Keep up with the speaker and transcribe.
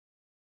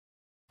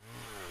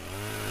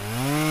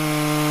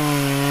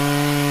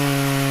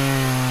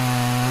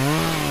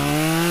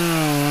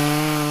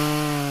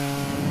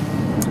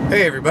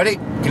Hey everybody,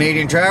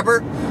 Canadian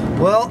Trapper.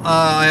 Well,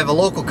 I have a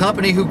local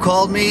company who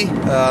called me.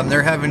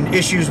 They're having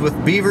issues with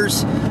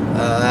beavers.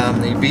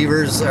 The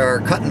beavers are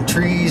cutting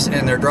trees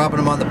and they're dropping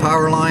them on the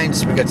power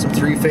lines. We got some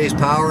three-phase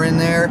power in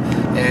there,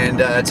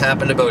 and it's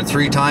happened about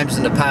 3 times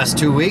in the past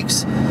 2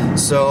 weeks.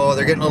 So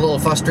they're getting a little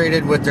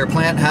frustrated with their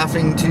plant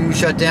having to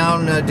shut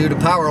down due to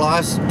power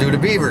loss due to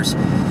beavers.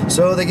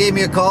 So they gave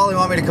me a call. They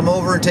want me to come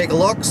over and take a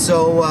look.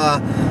 So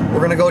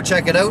we're gonna go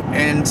check it out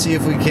and see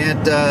if we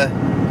can't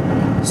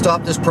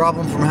stop this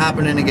problem from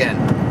happening again.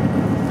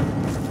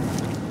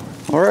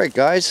 Alright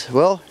guys,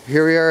 well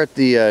here we are at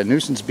the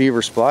nuisance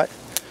beaver spot.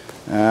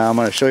 I'm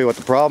going to show you what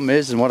the problem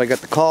is and what I got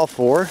the call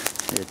for.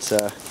 It's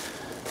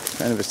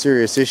kind of a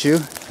serious issue.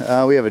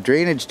 We have a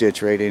drainage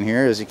ditch right in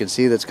here, as you can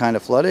see, that's kind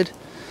of flooded.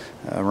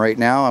 Right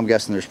now I'm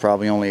guessing there's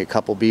probably only a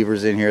couple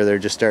beavers in here. They're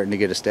just starting to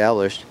get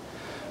established.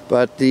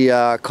 But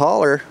the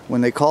caller,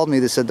 when they called me,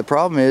 they said the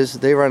problem is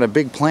they run a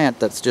big plant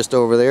that's just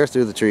over there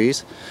through the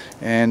trees,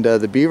 and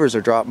the beavers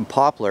are dropping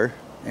poplar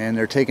and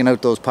they're taking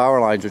out those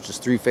power lines, which is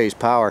three-phase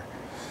power.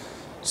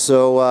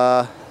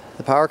 So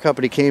the power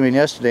company came in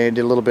yesterday and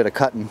did a little bit of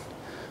cutting,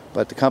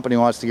 but the company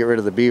wants to get rid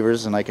of the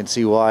beavers, and I can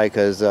see why,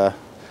 because the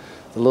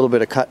little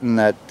bit of cutting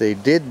that they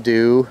did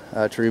do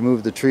to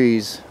remove the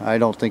trees I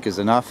don't think is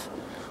enough.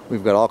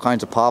 We've got all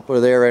kinds of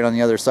poplar there right on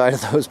the other side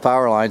of those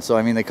power lines, so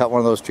I mean, they cut one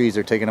of those trees,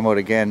 they're taking them out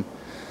again.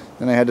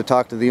 Then I had to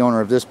talk to the owner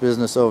of this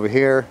business over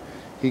here.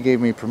 He gave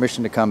me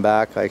permission to come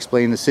back. I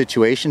explained the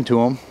situation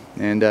to him,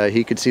 and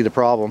he could see the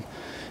problem.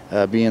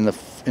 Being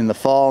in the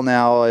fall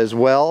now as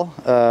well,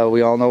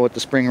 we all know with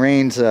the spring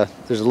rains,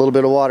 there's a little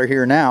bit of water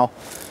here now,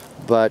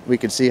 but we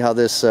could see how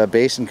this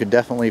basin could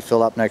definitely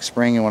fill up next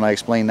spring, and when I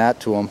explained that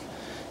to him,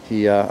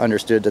 he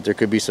understood that there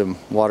could be some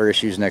water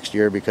issues next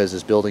year because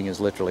this building is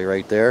literally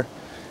right there.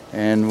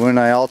 And when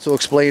I also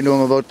explained to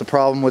him about the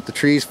problem with the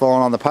trees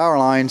falling on the power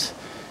lines,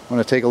 I'm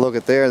going to take a look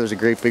at there's a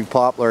great big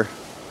poplar,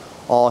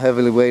 all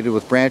heavily weighted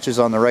with branches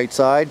on the right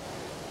side.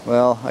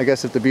 Well, I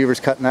guess if the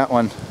beaver's cutting that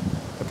one,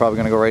 they're probably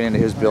going to go right into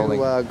his building.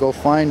 Go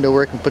find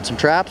where I can put some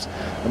traps.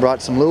 I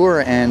brought some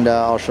lure, and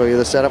I'll show you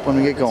the setup when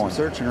we get going.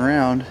 Searching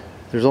around,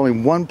 there's only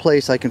one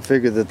place I can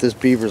figure that this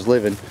beaver's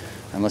living,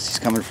 unless he's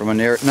coming from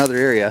another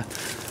area.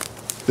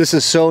 This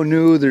is so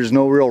new, there's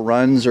no real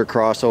runs or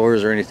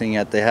crossovers or anything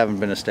yet. They haven't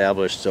been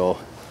established, so.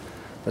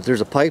 But there's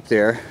a pipe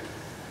there.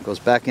 It goes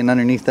back in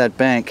underneath that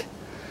bank.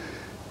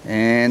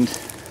 And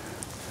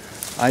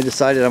I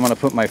decided I'm going to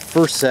put my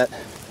first set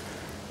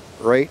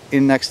right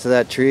in next to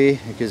that tree.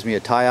 It gives me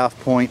a tie-off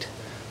point.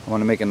 I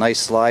want to make a nice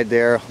slide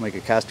there. I'll make a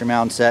caster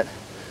mound set,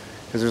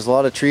 because there's a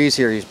lot of trees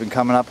here. He's been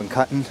coming up and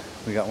cutting.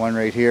 We got one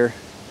right here.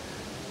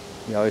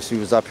 He obviously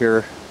was up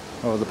here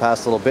over the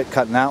past little bit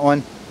cutting that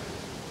one.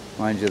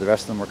 Mind you, the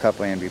rest of them were cut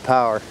by NB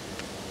Power.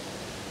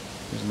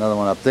 There's another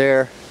one up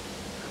there.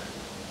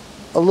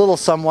 A little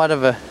somewhat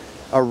of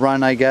a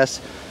run, I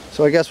guess.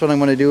 So I guess what I'm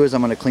going to do is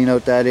I'm going to clean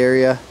out that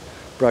area,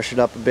 brush it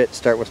up a bit,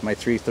 start with my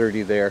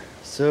 330 there.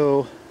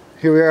 So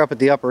here we are up at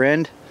the upper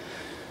end.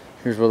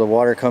 Here's where the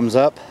water comes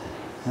up.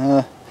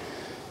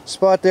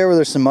 Spot there where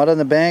there's some mud on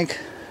the bank,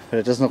 but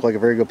it doesn't look like a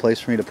very good place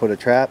for me to put a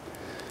trap.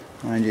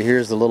 Mind you,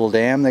 here's the little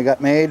dam they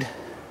got made.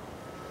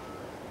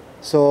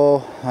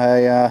 So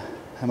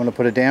I'm going to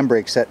put a dam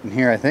break set in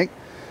here, I think,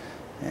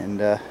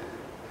 and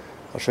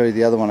I'll show you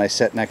the other one I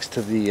set next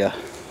to the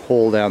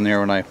hole down there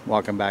when I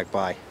walk them back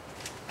by.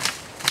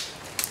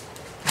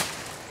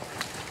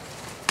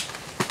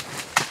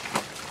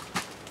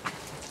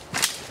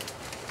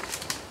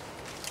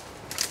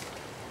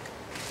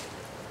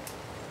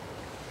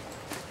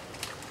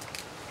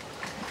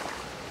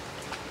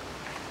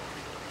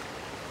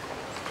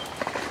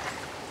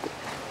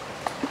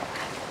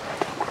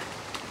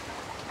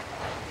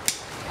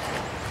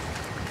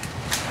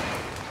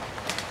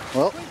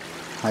 Well,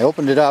 I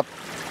opened it up.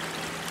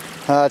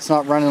 It's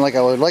not running like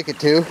I would like it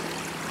to,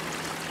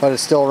 but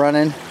it's still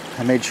running.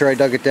 I made sure I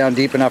dug it down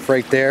deep enough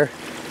right there,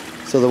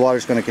 so the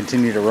water's going to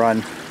continue to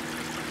run.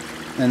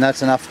 And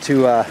that's enough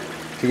to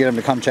get them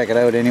to come check it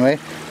out anyway.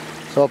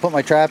 So I'll put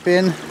my trap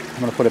in. I'm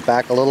going to put it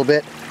back a little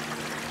bit,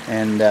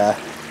 and I'll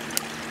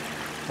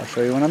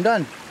show you when I'm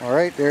done.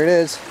 Alright, there it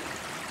is.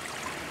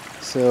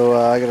 So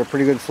I got a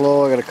pretty good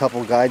flow. I got a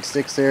couple guide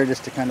sticks there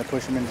just to kind of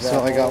push them into that.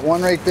 So I got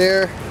one right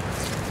there.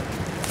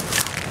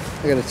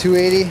 I got a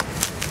 280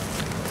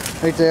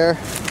 right there,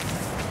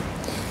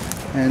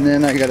 and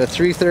then I got a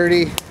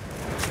 330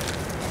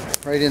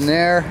 right in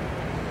there.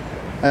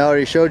 I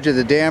already showed you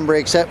the dam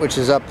break set, which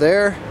is up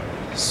there.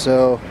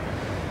 So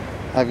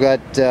I've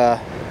got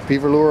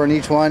beaver lure on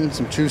each one,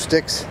 some chew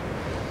sticks,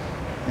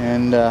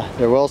 and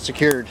they're well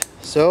secured.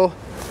 So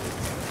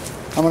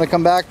I'm going to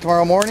come back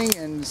tomorrow morning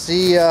and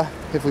see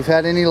if we've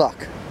had any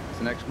luck. It's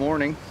the next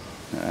morning.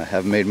 I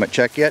haven't made my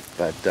check yet,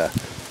 but I'm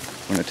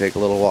going to take a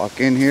little walk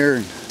in here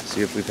and see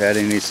if we've had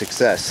any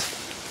success.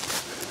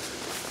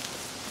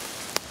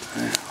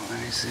 Let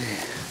me see.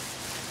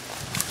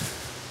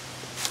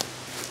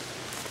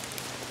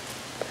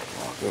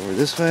 Walk over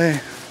this way.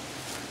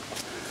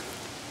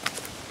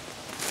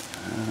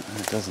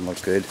 It doesn't look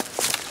good.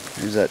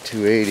 Here's that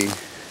 280.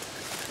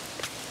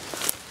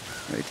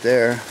 right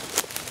there.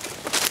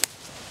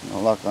 No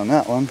luck on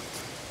that one.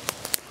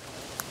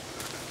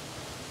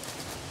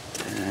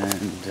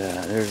 And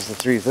there's the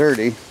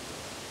 330.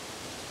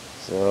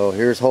 So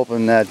here's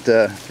hoping that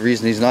the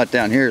reason he's not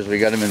down here is we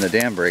got him in the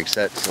dam brake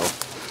set. So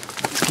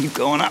let's keep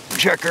going up and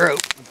check her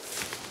out.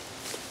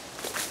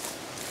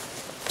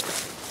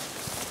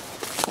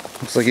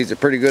 Looks like he's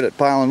pretty good at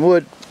piling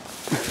wood.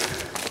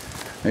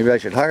 Maybe I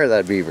should hire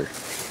that beaver.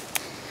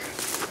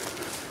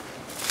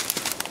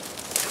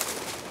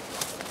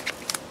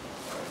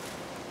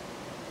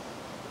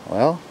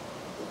 Well,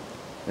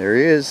 there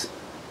he is.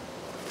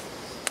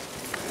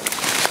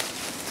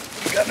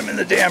 Got him in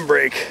the dam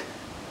brake.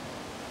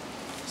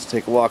 Let's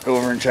take a walk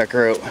over and check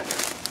her out.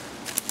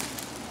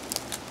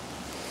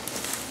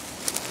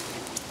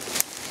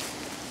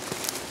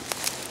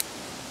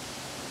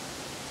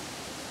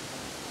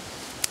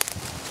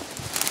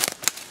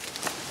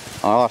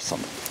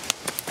 Awesome.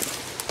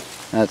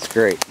 That's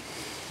great.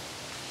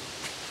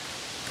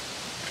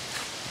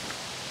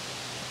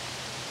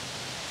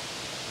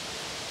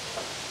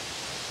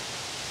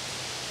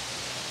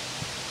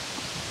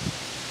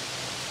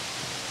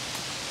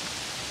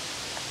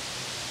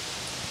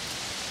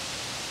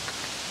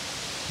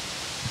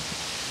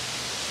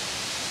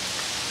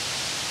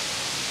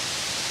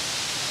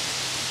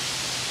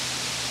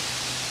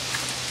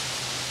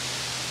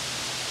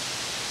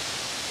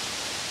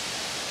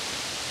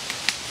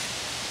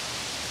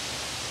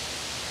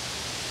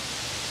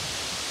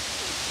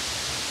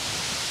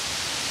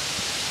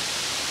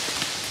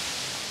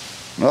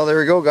 Well, there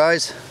we go,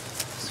 guys.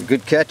 It's a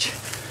good catch.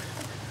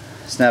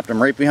 Snapped him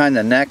right behind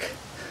the neck.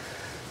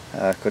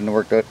 Couldn't have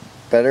worked out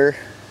better.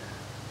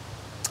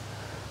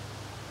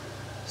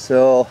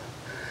 So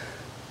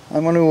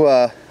I'm going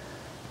to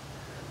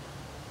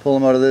pull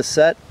him out of this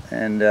set,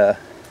 and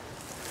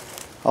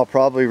I'll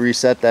probably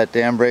reset that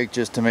dam brake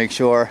just to make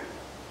sure.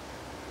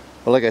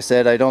 But like I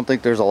said, I don't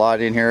think there's a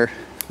lot in here.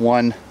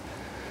 One,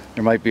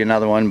 there might be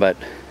another one, but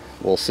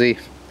we'll see.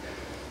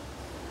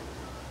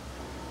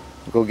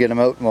 We'll go get him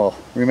out and we'll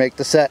remake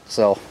the set.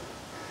 So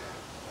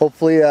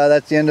hopefully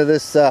that's the end of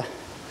this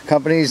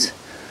company's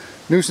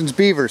Nuisance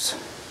beavers.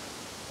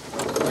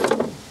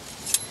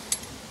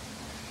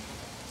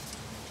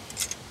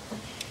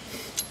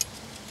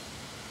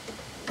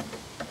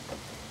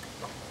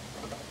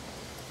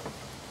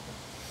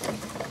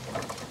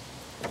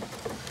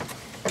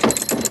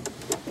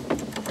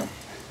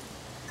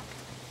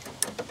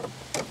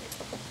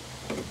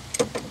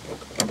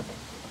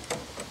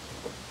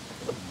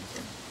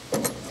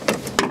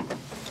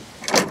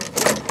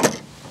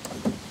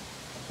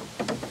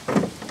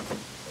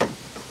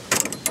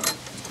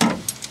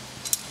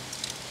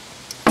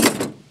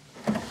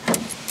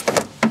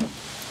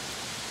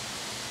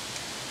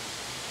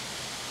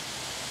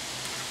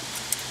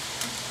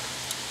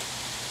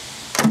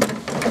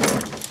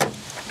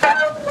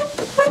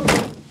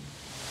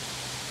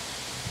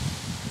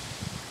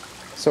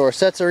 So our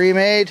sets are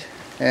remade,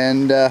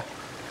 and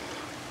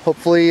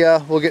hopefully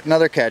we'll get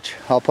another catch.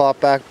 I'll pop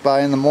back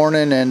by in the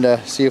morning and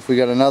see if we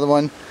got another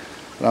one.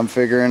 But I'm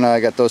figuring I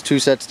got those two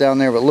sets down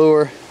there with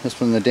lure, this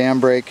one the dam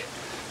brake.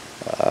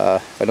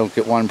 If I don't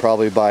get one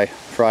probably by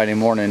Friday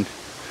morning,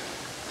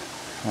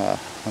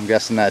 I'm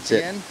guessing that's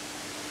it.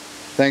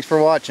 Thanks for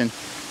watching.